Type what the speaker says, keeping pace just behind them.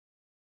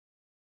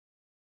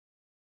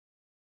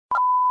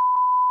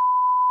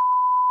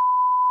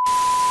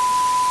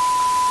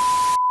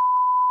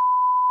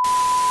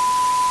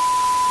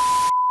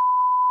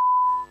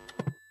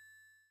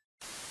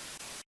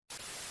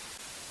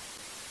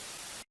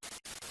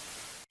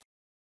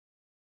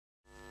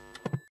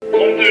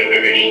Content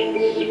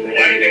divisions,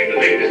 providing the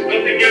latest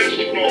cutting-edge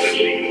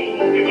technology in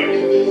mobile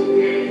devices.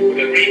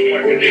 With a great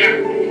market share,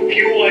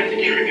 POI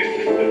security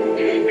system,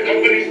 the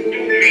company's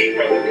two main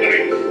product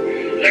lines,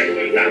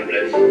 Lexan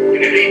tablets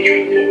and radio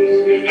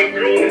phones, have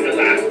grown in the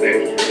last 10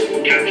 years,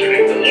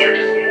 capturing the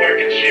largest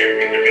market share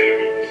in the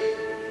Philippines.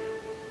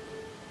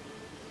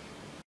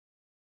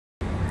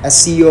 As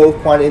CEO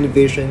of Quant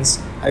Innovations,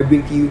 I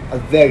bring to you a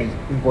very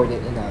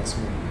important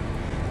announcement.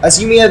 As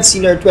you may have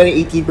seen in our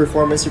 2018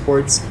 performance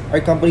reports,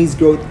 our company's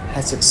growth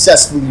has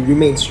successfully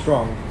remained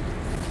strong.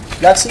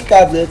 Lexan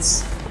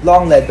Tablets,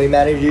 long led by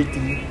Manager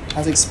T,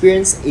 has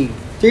experienced a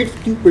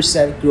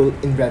 32% growth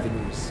in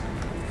revenues,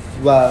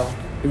 while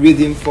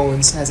Iridium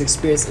Phones has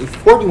experienced a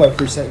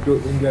 41%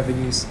 growth in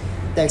revenues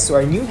thanks to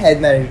our new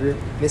head manager,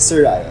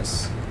 Mr.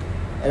 Rayos.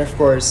 And of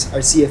course, our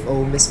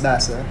CFO, Ms.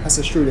 Basa, has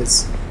assured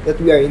us that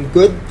we are in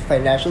good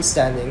financial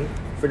standing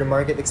for the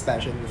market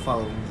expansion in the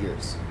following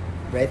years.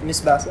 Right,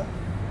 Ms. Basa?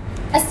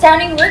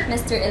 Astounding work,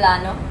 Mr.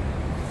 Ilano.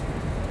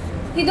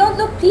 You don't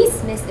look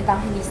pleased, Miss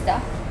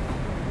Evangelista.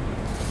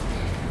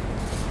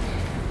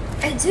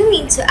 I do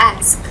mean to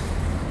ask,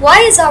 why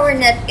is our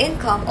net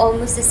income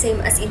almost the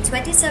same as in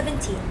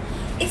 2017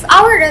 if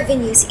our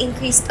revenues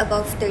increased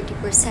above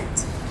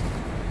 30%?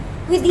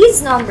 With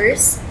these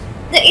numbers,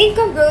 the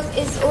income growth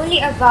is only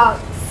about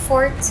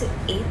 4 to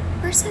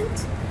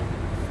 8%?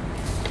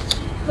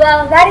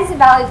 Well, that is a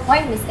valid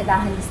point, Miss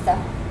Evangelista.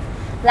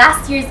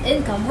 Last year's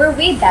income were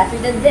way better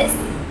than this.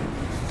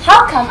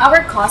 How come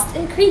our costs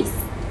increased?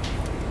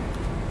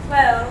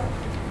 Well,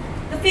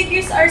 the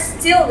figures are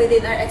still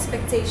within our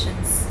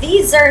expectations.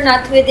 These are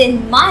not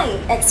within my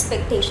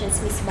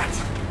expectations, Miss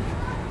Basa.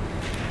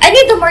 I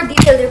need a more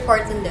detailed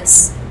report on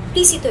this.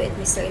 Please see to it,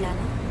 Mr.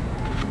 Ilano.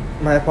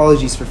 My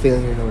apologies for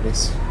failing your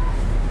notice.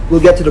 We'll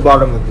get to the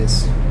bottom of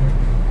this.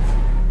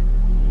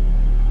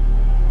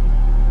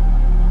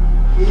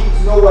 We need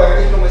to know why our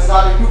income is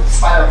not improved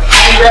despite our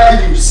high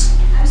revenues.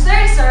 I'm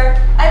sorry, sir.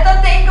 I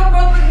thought the income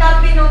growth would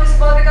not be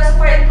noticeable because of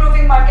our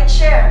improving market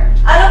share.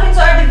 I'll look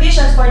into our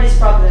divisions for this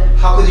problem.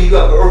 How could you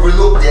have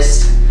overlooked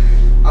this?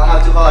 I'll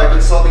have to call our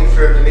consulting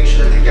firm to make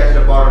sure that they get to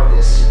the bottom of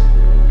this.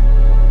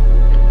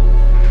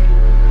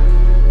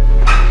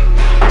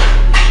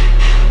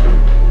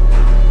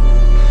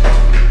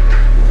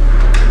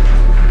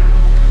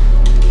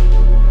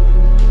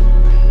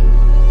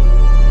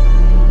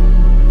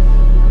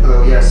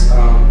 Hello, yes,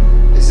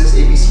 is this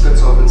ABC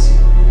Consultancy?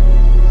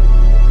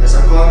 Yes,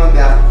 I'm calling on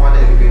behalf of Quant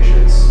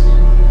Innovations.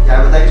 Yeah,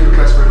 I would like to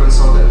request for a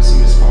consultant as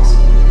soon as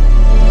possible.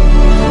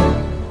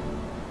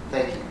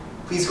 Thank you.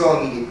 Please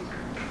call immediately.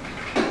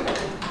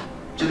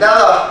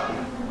 Janela!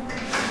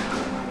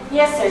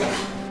 Yes, sir.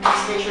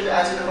 Please make sure to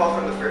answer the call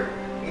from the firm.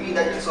 We need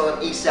that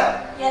consultant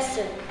ASAP. Yes,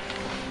 sir.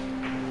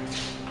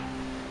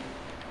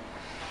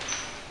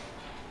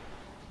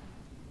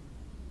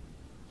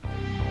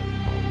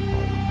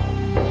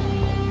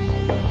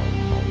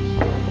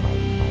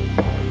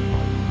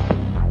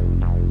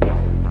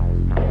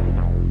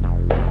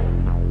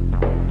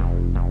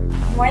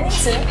 Morning,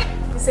 sir.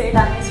 Mr.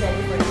 Ilano is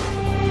ready for you.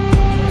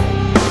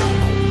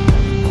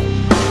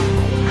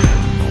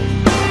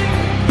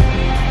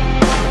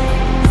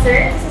 Sir,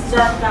 this is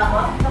John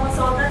Tama, the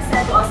consultant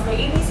sent to us by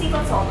ABC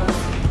Consultants.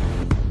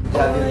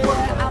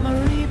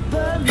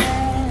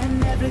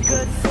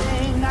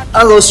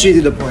 I'll go straight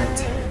to the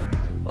point.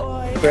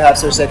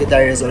 Perhaps our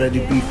secretary has already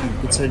briefed you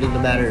concerning the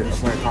matter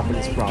of our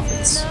company's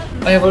profits.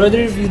 I have already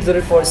reviewed the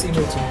reports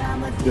emailed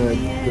to me.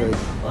 Good.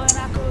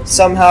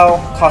 Somehow,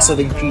 costs have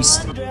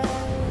increased.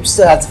 We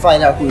still have to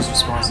find out who is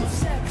responsible.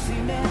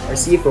 Our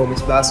CFO,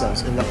 Ms. Basa,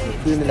 has conducted a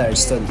preliminary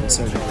study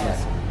concerning that.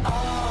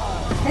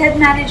 The head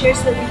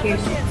managers will be here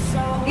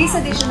soon. These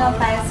additional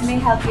files may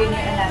help you in your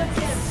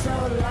analysis.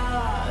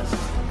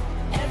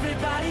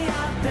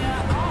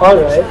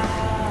 Alright.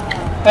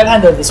 I'll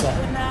handle this one.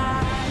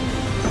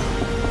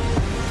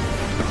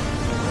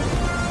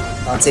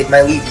 I'll take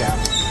my leave now.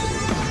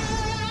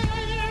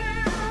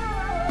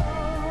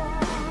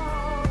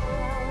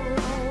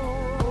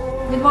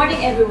 Good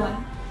morning,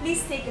 everyone.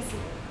 Please take a seat.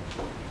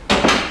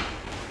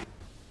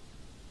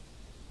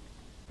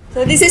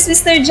 So this is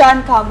Mr.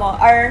 John Camo,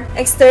 our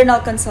external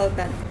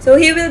consultant. So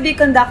he will be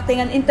conducting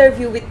an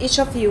interview with each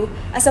of you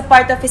as a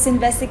part of his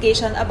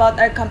investigation about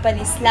our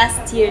company's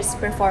last year's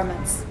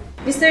performance.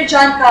 Mr.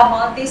 John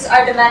Camo, these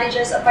are the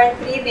managers of our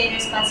three main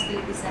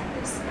responsibility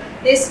centers.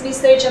 This is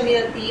Mr.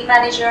 Jamil T,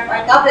 manager of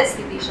our tablets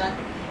division,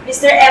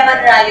 Mr.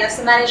 Eman Rayos,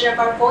 the manager of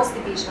our phones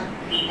division,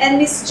 and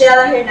Ms.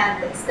 Jella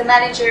Hernandez, the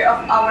manager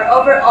of our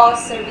overall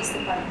service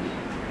department.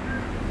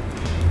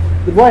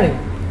 Good morning.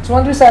 To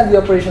understand the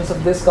operations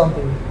of this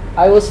company,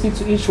 I will speak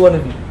to each one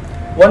of you.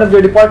 One of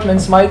your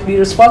departments might be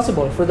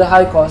responsible for the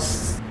high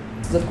costs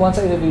that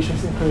Quanta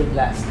Innovations incurred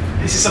last.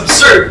 This is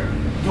absurd!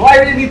 Do I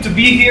really need to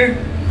be here?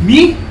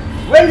 Me?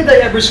 When did I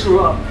ever screw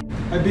up?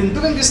 I've been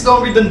doing this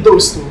longer than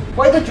those two.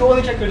 Why don't you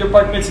only check your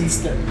departments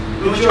instead?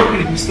 Don't you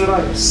agree, Mr.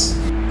 Rayos?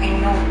 I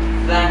know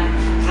that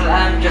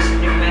I'm just a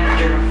new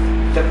manager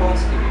of the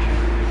phones division.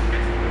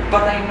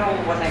 But I know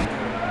what I'm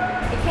doing.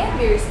 I can't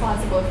be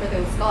responsible for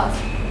those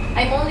costs.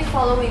 I'm only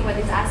following what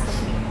is asked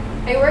of me.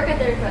 I work at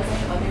the request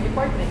of other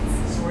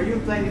departments. So are you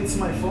implying it's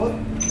my fault?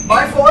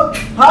 My fault?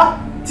 Huh?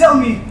 Tell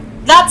me.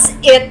 That's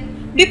it.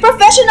 Be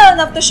professional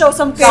enough to show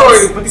some class.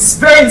 Sorry, but it's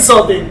very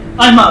insulting.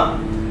 I'm out.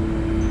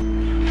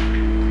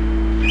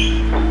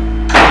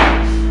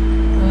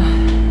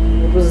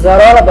 What was that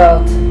all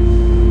about?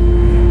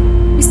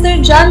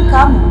 Mr. John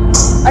Camo,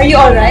 are you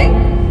alright?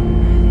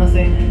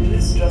 Nothing.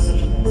 It's just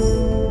such a mess.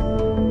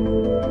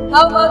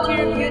 How about you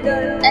review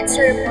the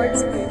extra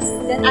reports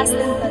first, then ask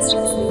them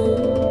questions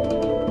later?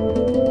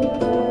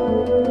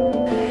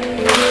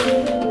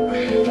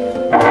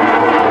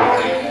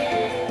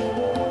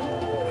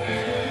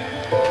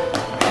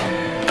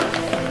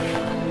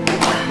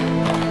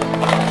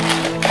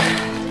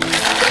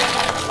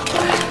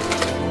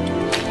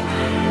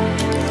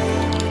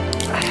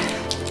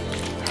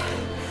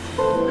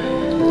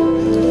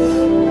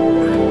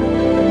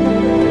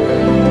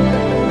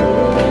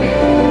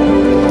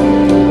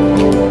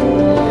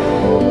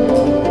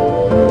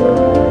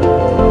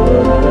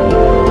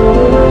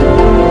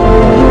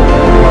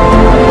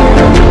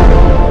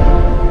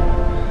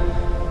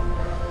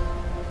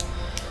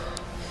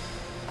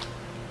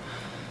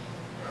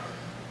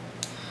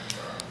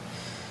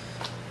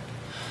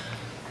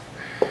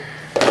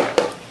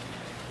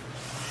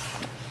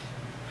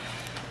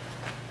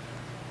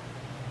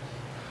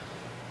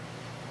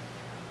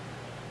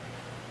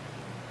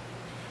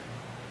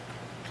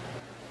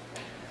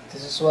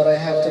 This is what I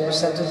have to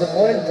present to the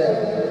board then.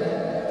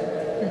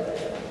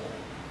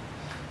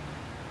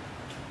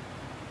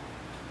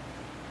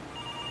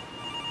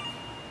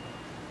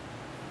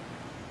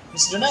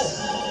 Miss Janelle,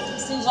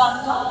 Mr.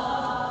 John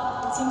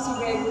Camo, it seems you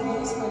very good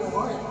news for the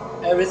board.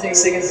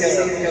 everything's taken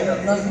care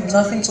of.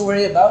 Nothing to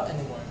worry about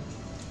anymore.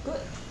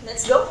 Good.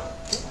 Let's go.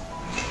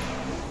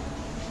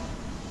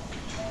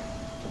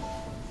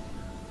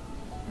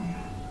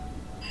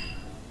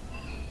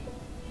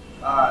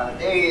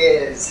 There he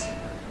is.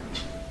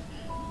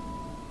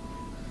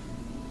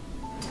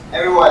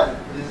 Everyone,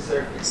 this is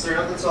our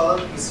external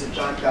consultant, Mr.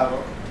 John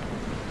Camo.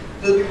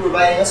 He'll be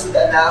providing us with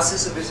the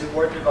analysis of his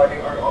report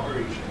regarding our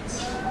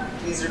operations.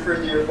 Please refer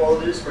to your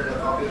folders for the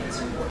copy of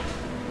his report.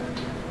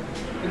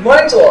 Good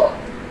morning to all.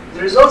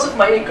 The results of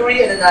my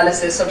inquiry and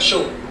analysis have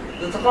shown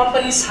that the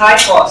company's high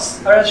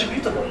costs are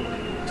attributable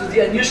to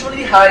the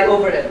unusually high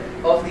overhead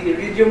of the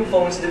Iridium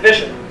Phones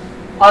division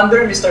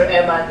under Mr.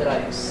 Emma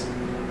Rayos.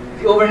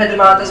 The overhead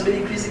amount has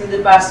been increasing in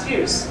the past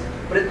years,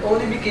 but it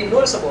only became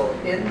noticeable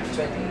in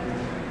 2018.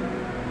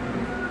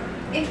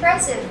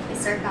 Impressive,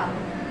 Mr. Camo.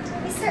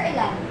 Mr.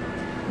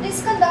 Elani,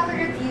 please conduct a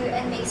review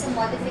and make some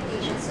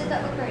modifications to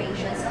the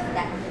operations of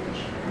that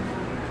division.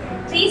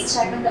 Please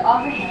check on the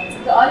overheads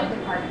of the other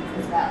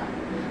departments as well.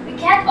 We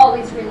can't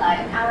always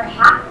rely on our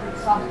hack-proof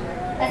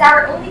software as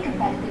our only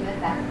competitive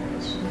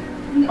advantage.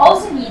 We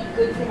also need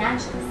good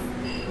financials.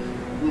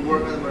 We'll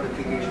work on the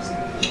modifications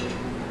immediately.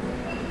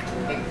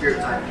 Thank you for your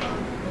time.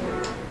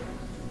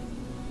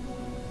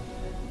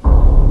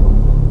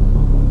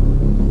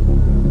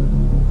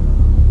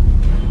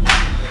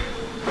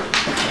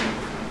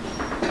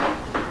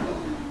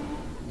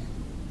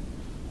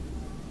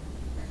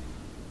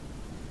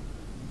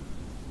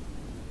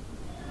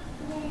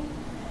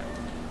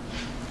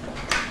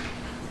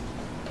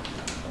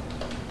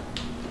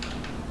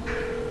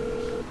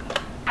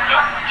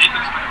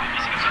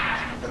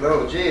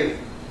 Hello, Jave.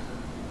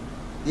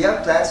 Do you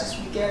have plans this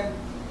weekend?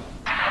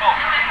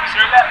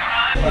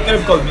 You could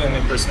have called me on my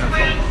personal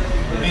phone.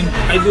 And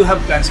I do have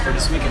plans for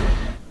this weekend.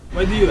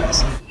 Why do you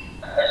ask? I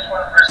just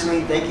want to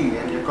personally thank you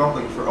and your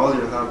company for all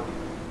your help.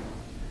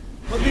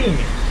 What do you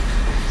mean?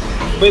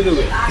 By the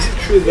way, is it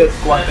true that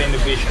Quanta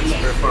Innovations'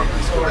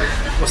 performance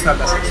was not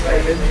as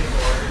expected?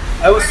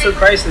 I was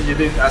surprised that you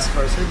didn't ask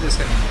for a service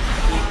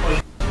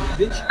anymore.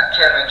 Did you? I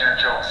can't read your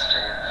jokes,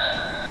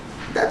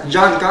 Jave. That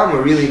John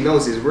Camo really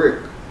knows his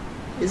work.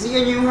 Is he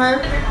a new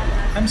hire?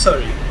 I'm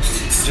sorry.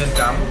 John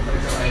Camo?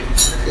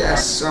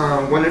 Yes,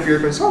 one of your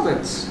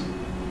consultants.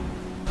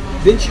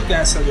 Didn't you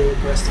cancel your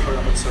request for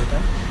a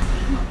consultant?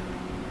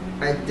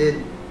 I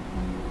did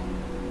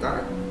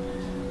not.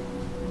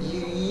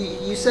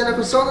 You sent a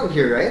consultant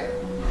here, right?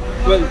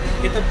 Well,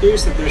 it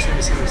appears that there's a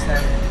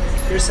misunderstanding.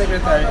 Your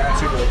secretary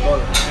answered our call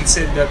and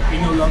said that we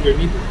no longer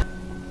need it.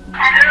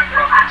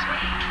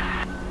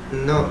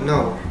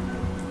 No.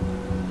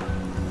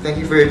 Thank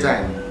you for your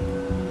time.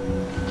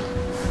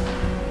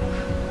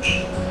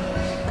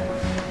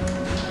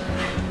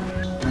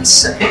 My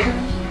secretary?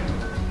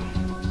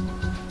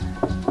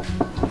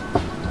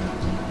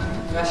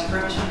 You ask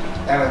permission?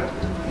 Evan,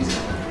 please.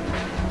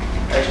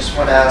 I just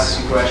want to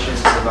ask you questions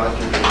about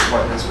your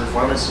department's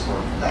performance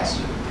report last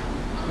year.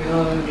 With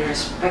all due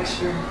respect,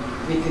 sir,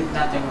 we did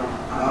nothing wrong.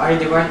 Our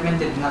department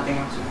did nothing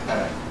wrong,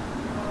 sir.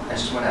 I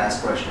just want to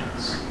ask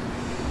questions.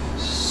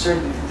 Sir,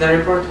 the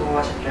report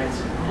wasn't right,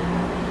 sir.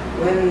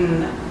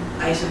 When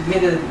I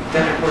submitted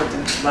the report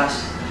in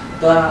class,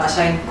 the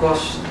assigned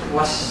cost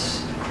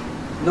was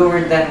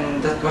lower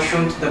than that was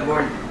shown to the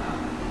board.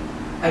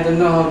 I don't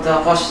know how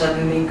the cost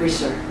suddenly increased,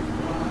 sir.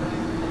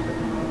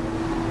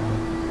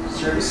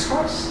 Service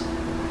costs?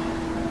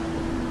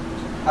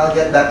 I'll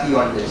get back to you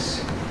on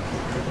this.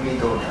 Let me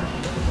go now.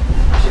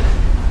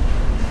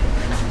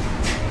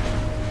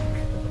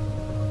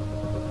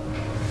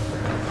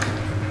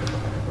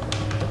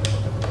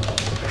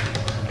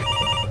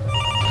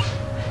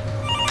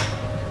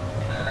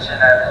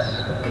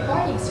 Good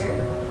morning, sir.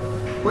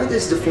 Why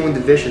does the phone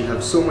division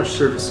have so much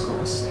service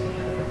cost?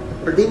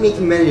 Are they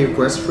making many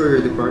requests for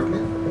your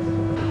department?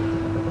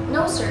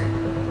 No, sir.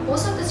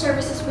 Most of the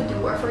services we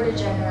do are for the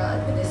general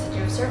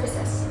administrative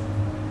services.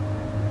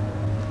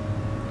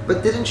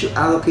 But didn't you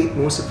allocate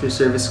most of your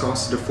service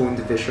costs to the phone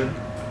division?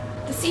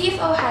 The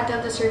CFO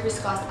handled the service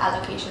cost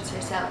allocations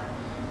herself.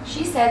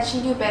 She said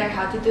she knew better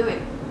how to do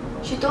it.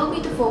 She told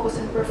me to focus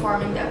on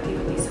performing the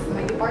activities of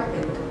my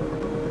department.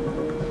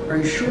 Are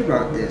you sure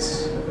about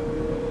this?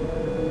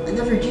 I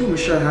never knew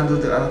Michelle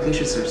handled the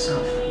allocations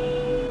herself.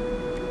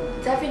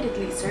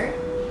 Definitely, sir.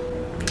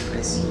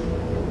 I see.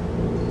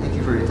 Thank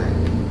you for your time.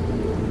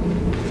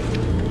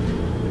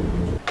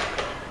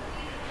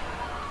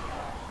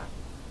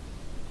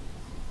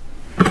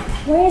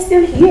 Why are you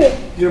still here?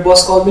 Your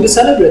boss called me to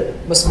celebrate.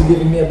 Must be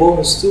giving me a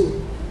bonus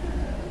too.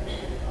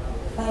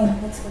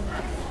 Fine, let's go.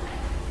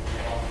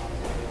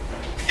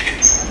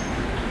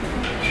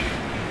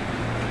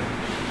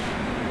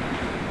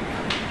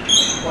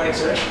 Morning,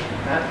 sir.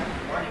 Ma'am.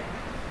 Morning.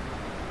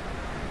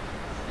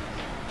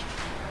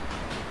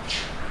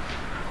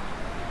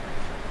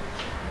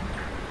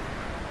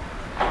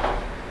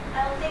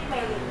 I'll take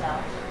my leave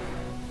now.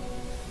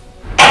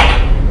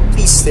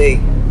 Please stay.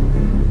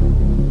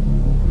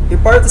 You're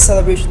part of the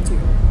celebration too.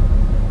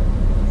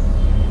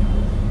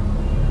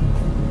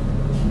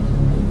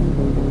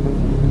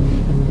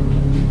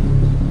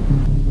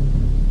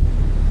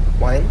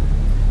 Wine?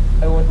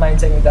 I won't mind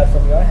taking that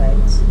from your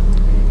hands.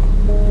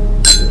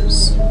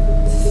 Cheers.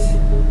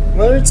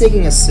 While you're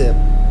taking a sip,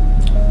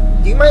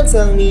 do you mind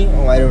telling me,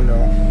 I don't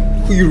know,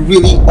 who you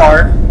really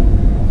are?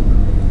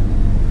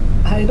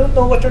 I don't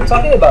know what you're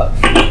talking about.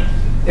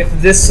 If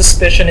this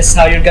suspicion is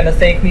how you're gonna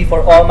thank me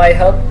for all my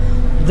help,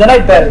 then I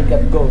better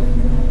get going.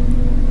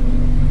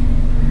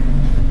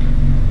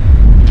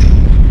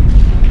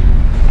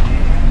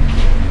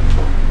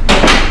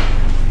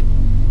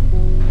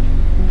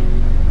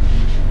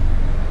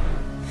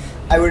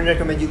 I wouldn't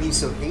recommend you leave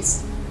so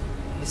hasty,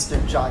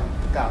 Mr. John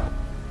Cao.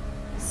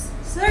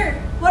 Sir,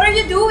 what are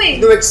you doing?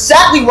 You know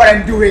exactly what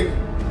I'm doing!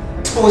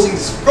 Exposing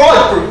this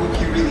fraud for who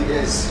he really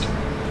is.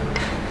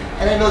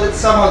 And I know that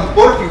somehow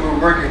both of you were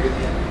working with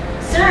him.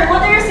 Sir,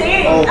 what are you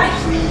saying? Oh,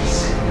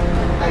 please.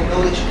 I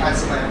know that you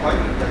canceled my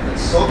appointment with that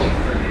consulting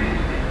firm.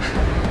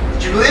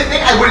 Did you really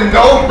think I wouldn't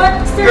know?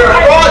 But, sir, you're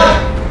a fraud!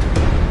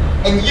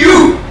 And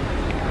you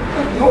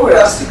have nowhere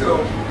else to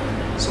go.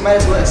 So might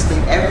as well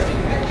explain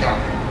everything right now.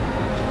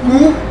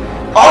 Who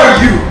are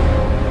you?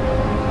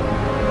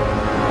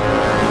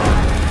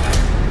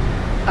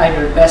 I'm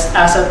your best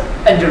asset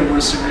and your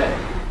worst regret.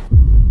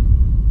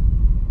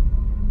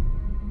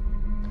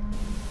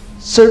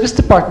 Service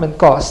department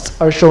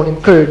costs are shown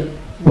incurred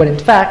when in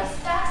fact,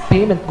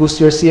 payment goes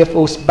to your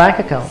CFO's bank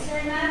account. Sir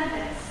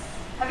Hernandez,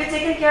 have you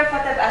taken care of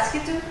what I've asked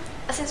you to?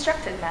 As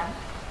instructed, ma'am.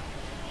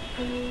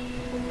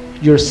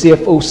 Your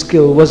CFO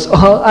skill was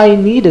all I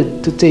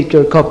needed to take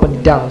your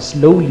company down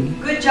slowly.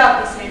 Good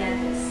job, Mr. Hernandez.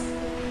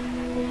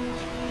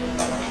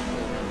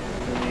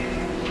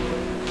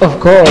 Of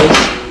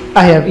course,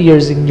 I have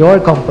ears in your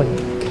company.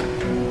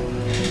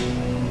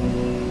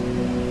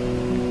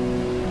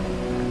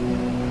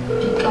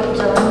 Pick up,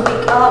 John.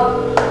 Pick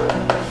up.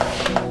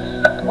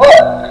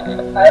 What?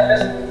 I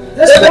missed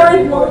this. The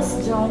board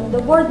knows, John.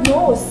 The board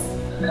knows.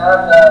 These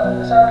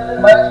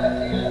are my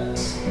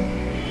expectations.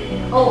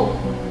 Oh,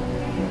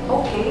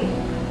 okay.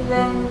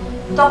 Then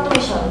talk to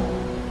Michelle.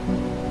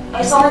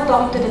 I saw her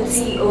talking to the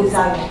CEO,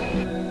 Zion.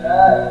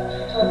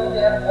 She told me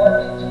they have more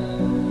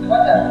meetings.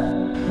 What happened?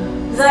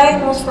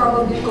 Zion most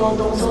probably called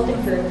the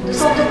consulting firm to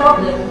solve the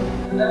problem.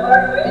 Then what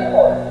are you waiting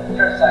for?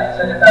 Your signs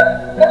are that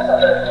that's not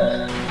very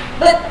close.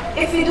 But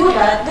if we do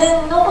that,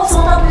 then no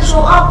consultant will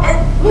show up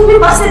and we'll be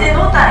busted in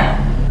no time.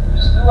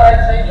 Just do what I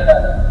say,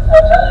 Jonathan.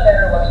 I'll tell you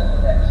later what to do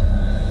next.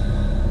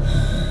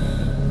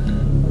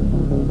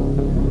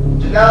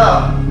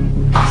 Janela,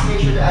 please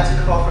make sure to answer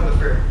the call from the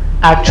firm.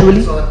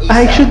 Actually,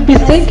 I should be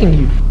thanking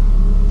you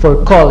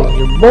for calling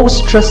your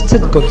most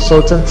trusted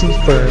consultancy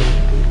firm.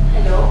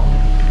 Hello?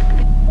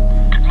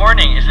 Good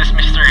morning, is this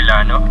Mr.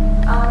 Ilano?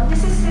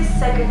 This is his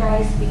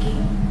secretary speaking.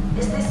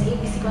 Is this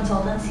ABC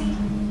Consultancy?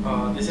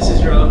 This is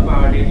Israel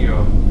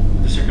Radio,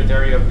 the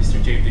secretary of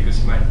Mr. J.P.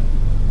 Guzman.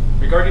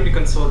 Regarding the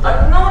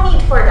consultant... No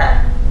need for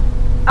that.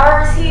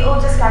 Our CEO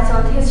just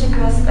cancelled his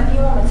request a few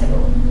moments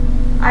ago.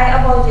 I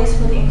apologize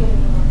for the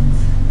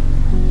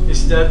inconvenience.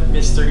 Is that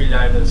Mr.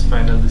 Ilano's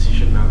final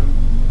decision, ma'am?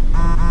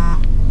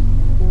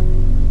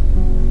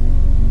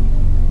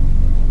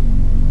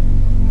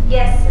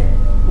 Yes, sir.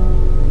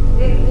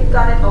 We've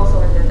got it all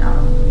sorted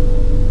out.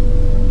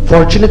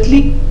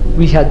 Fortunately,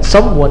 we had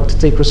someone to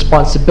take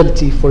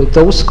responsibility for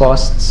those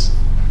costs.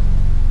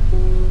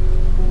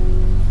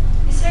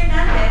 Mr.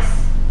 Hernandez,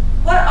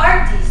 what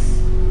are these?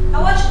 I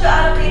want you to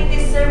allocate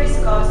this service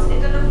cost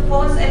into the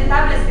phones and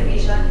tablets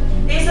division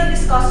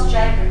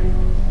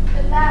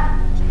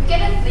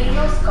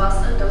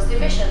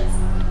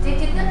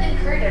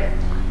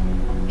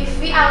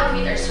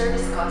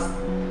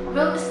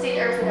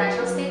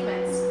financial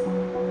statements.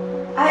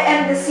 I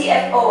am the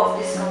CFO of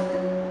this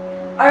company.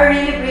 Are you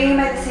really bringing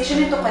my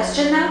decision into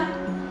question now?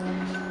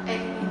 I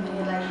didn't mean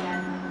it like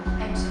that.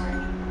 I'm sorry.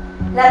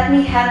 Let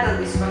me handle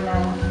this from now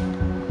on.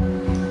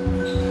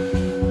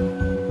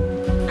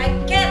 I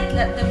can't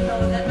let them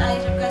know that I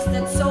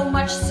requested so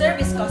much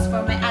service cost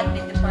for my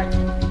admin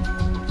department.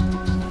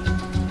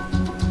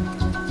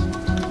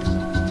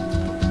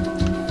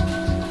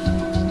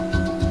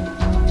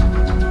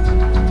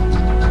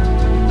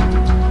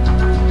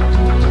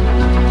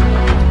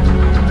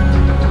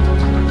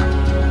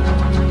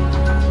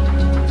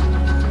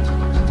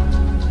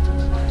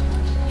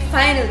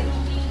 Finally,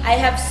 I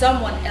have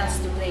someone else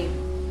to blame.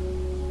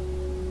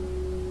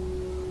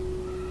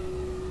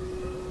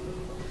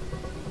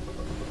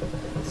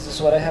 This is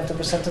what I have to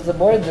present to the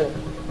board then.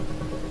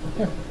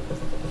 You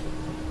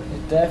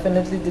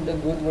definitely did a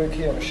good work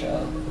here,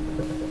 Michelle.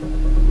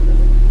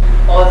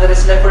 All that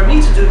is left for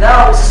me to do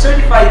now is to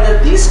certify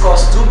that these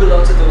costs do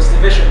belong to those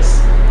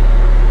divisions.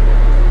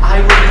 I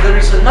will be the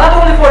reason not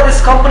only for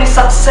this company's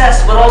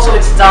success, but also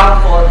its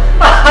downfall.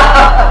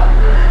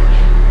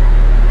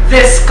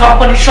 This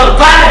company shall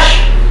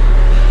vanish!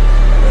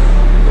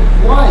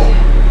 Why?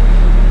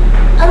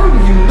 I don't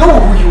even know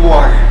who you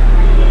are.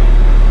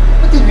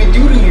 What did we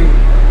do to you?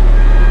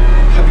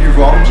 Have we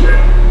wronged you?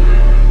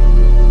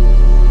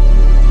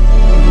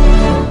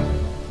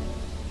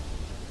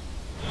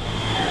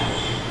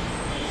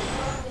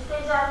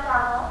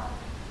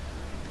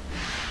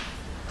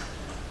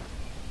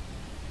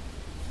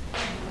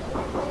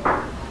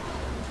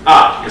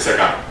 Ah, yes, I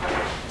got it.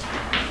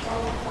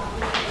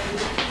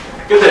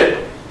 Good day.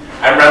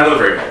 I'm Randall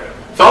Vega,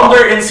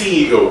 founder and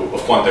CEO of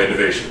Quanta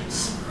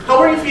Innovations. How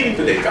are you feeling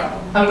today, Kap?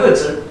 I'm good,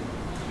 sir.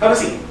 Have a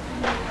seat.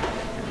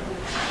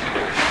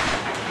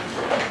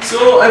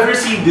 So, I've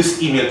received this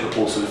email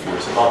proposal of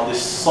yours about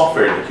this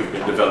software that you've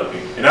been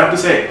developing, and I have to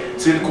say,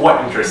 it's really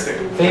quite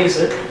interesting. Thank you,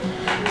 sir.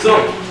 So,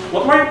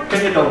 what more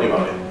can you tell me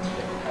about it?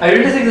 I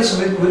really think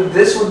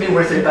this would be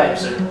worth your time,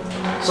 sir.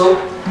 So,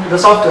 the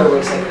software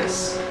works like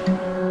this.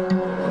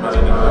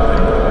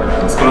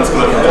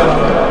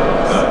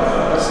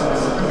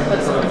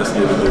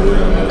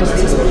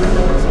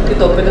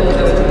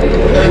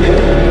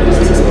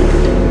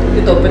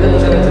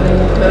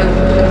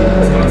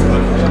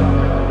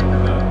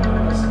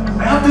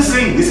 I have to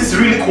say, this is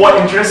really quite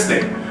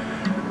interesting.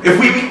 If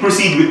we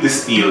proceed with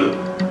this deal,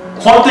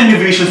 Quanta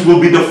Innovations will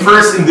be the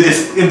first in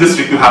this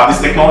industry to have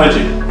this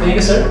technology. Thank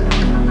you, sir.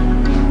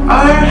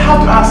 I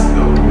have to ask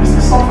though, is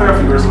this software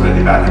of yours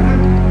already patented?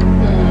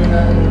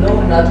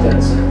 No, not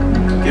yet, sir.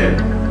 Okay,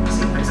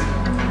 I see.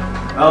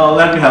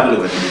 Let me have a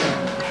look at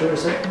it. Sure,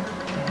 sir.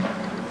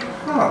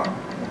 Huh.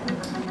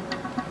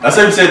 As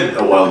I've said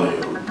a while ago,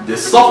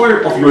 this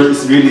software of yours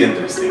is really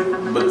interesting,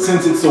 but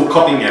since it's so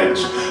cutting edge,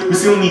 we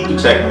still need to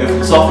check if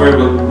the software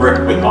will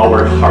work with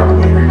our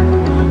hardware.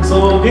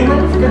 So, do you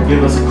mind if you can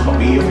give us a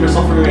copy of your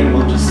software and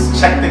we'll just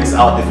check things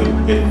out if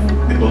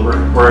it will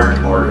work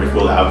or if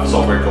we'll have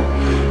software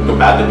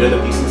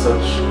compatibilities and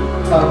such?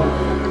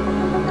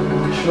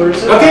 Sure,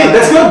 sir. Okay,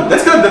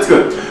 that's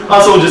good.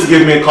 So just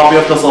give me a copy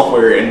of the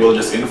software and we'll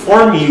just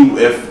inform you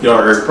if there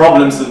are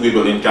problems that we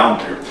will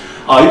encounter.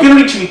 You can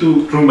reach me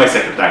through my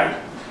secretary.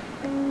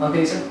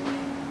 Okay, sir.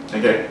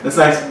 Okay, that's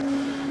nice.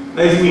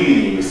 Nice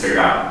meeting you, Mr.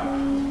 Gao.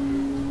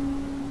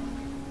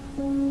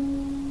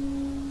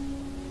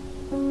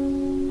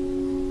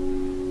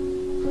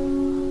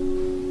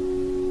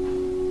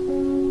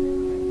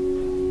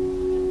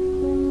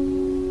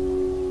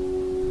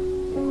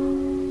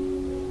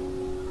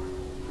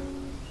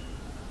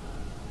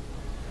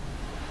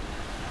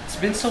 It's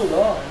been so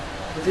long.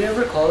 Did they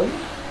ever call you?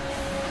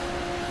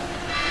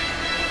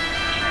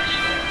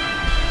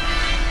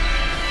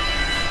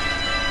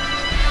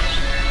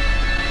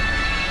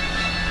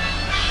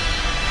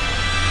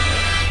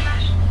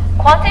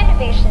 Quanta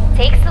Innovation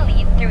takes the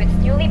lead through its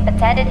newly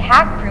patented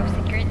hack-proof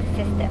security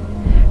system.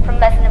 From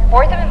less than a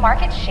fourth of a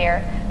market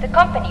share, the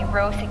company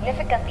rose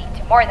significantly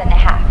to more than a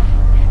half.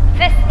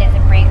 This is a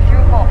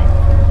breakthrough moment.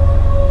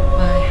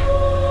 My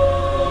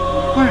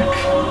work.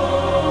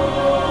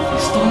 They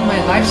stole my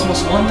life's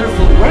most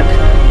wonderful work?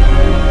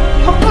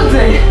 How could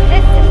they?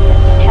 This system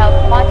can help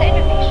Quanta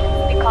Innovations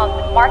become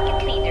the market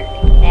leader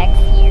in the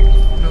next years.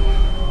 No.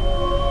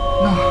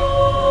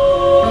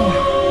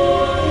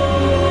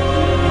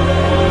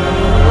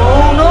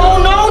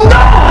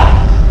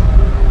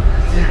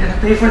 They're gonna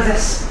pay for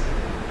this.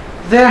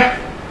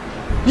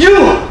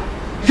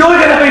 You're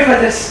gonna pay for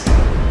this.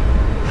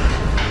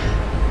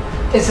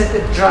 Isn't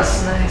it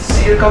just nice to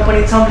see your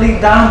company tumbling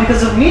down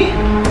because of me?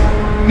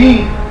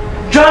 Me,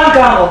 John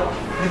Campbell,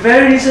 the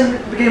very reason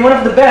it became one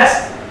of the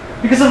best,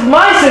 because of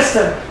my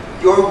system.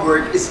 Your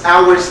work is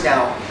ours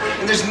now,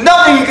 and there's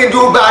nothing you can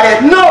do about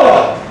it!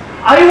 No!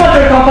 I want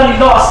your company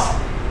lost.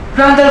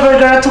 Randall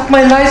Vergara took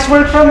my life's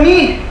work from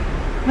me.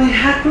 My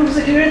hack-proof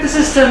security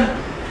system,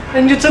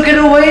 and you took it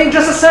away in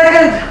just a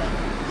second.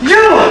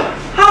 You!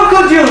 How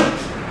could you?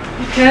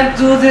 You can't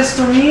do this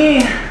to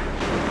me.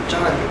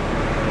 John,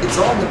 it's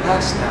all in the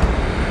past now.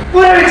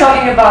 What are you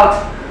talking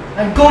about?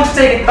 I'm going to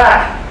take it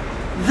back.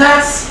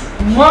 That's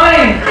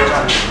mine!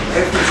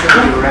 Everything's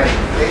gonna be alright,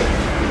 okay?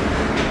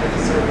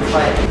 Everything's gonna be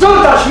fine.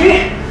 Don't touch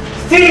me!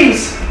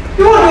 Thieves!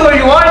 You won't know where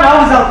you are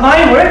now without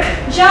my work!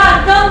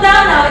 John, calm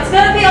down now. It's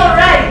gonna be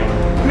alright.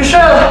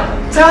 Michelle,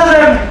 tell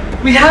them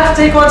we have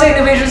to take Quanta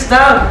Innovations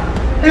down.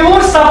 They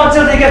won't stop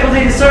until they get what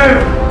they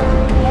deserve.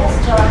 Yes,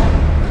 John.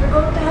 We're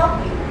going to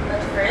help you.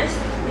 But first,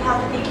 we have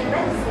to take your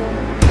medicine.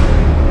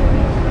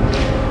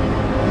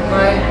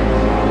 My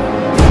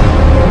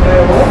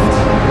what?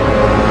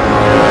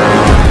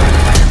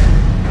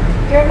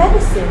 Your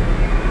medicine.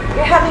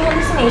 You're having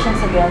hallucinations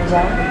again,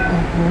 John.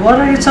 What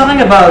are you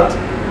talking about?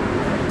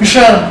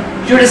 Michelle,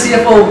 you're the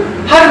CFO.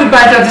 How do we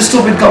bankrupt this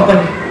stupid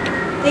company?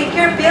 Take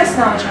your pills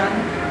now, John.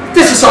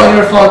 This is all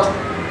your fault.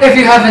 If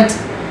you haven't,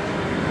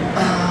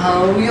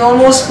 we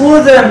almost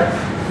fooled them.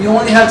 We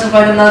only have to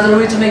find another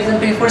way to make them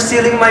pay for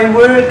stealing my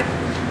work,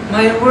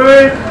 my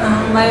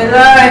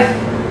life.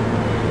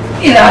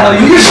 Ilano,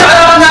 you shut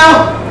up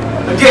now!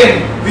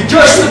 Again, with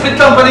your stupid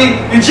company,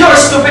 with your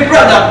stupid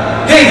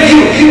product. Hey,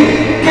 you,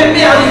 get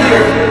me out of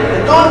here.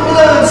 I don't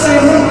belong in the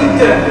same room with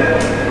them.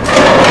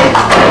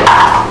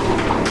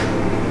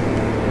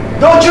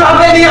 Don't you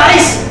have any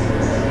eyes?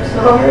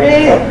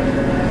 Sorry.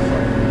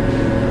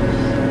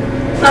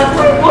 Not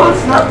my fault,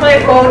 not my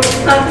fault,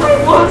 not my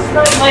fault,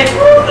 not my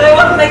fault. I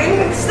wasn't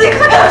making a mistake.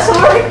 I'm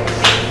sorry.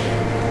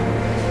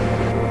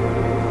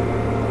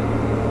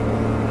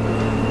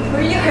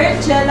 Were you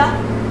hurt, Jella?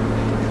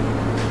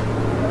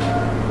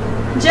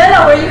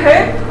 Jella, were you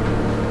hurt?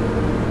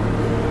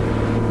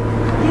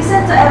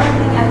 Listen to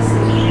everything I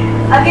say.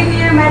 I'll give you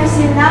your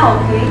medicine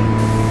now, okay?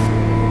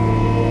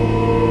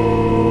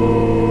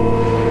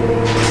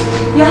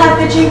 You'll have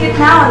to drink it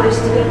now,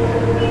 understood?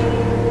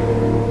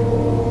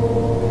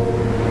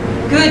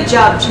 Good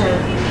job, Jella.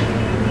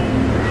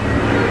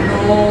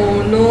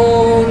 No.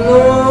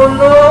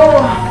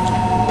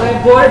 My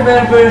board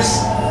members,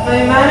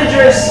 my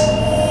managers.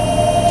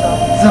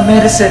 The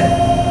medicine.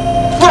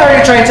 What are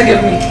you trying to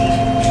give me?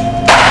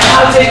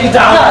 I'll take you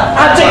down.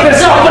 I'll take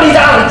this company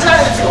down.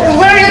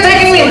 Where are you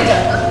taking me?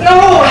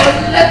 No,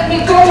 let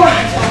me go.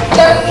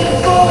 Let me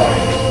go.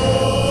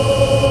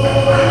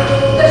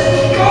 Let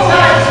me go.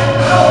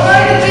 Where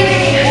are you taking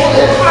me?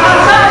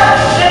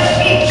 Let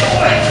me go.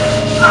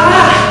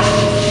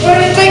 Where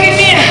are you taking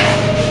me?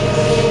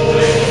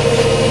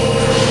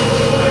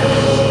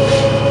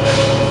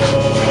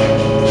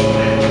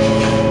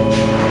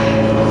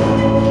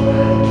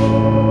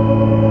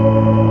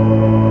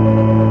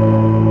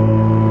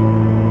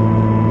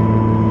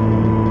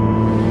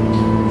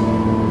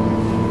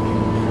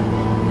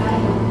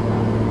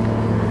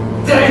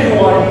 There you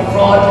are, you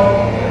fraud.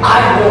 I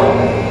won.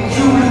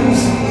 You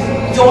lose.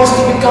 Your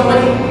stupid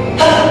company.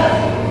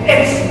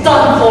 It's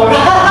done for.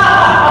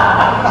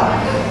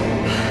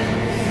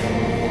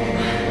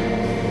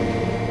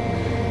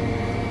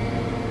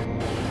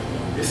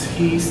 Is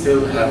he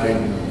still having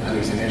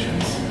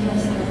hallucinations?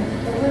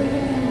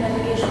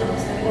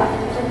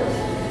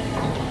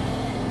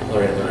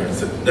 Alright.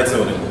 So that's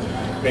noted.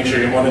 Make sure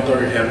you monitor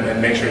him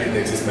and make sure he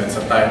takes his meds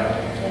on time.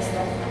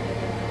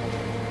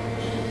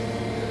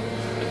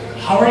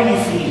 How are you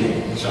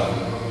feeling, John?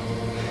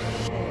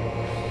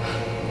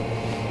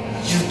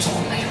 You took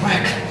my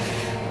work.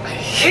 I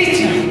hate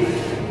you.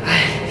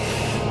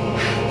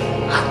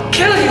 I'll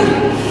kill you.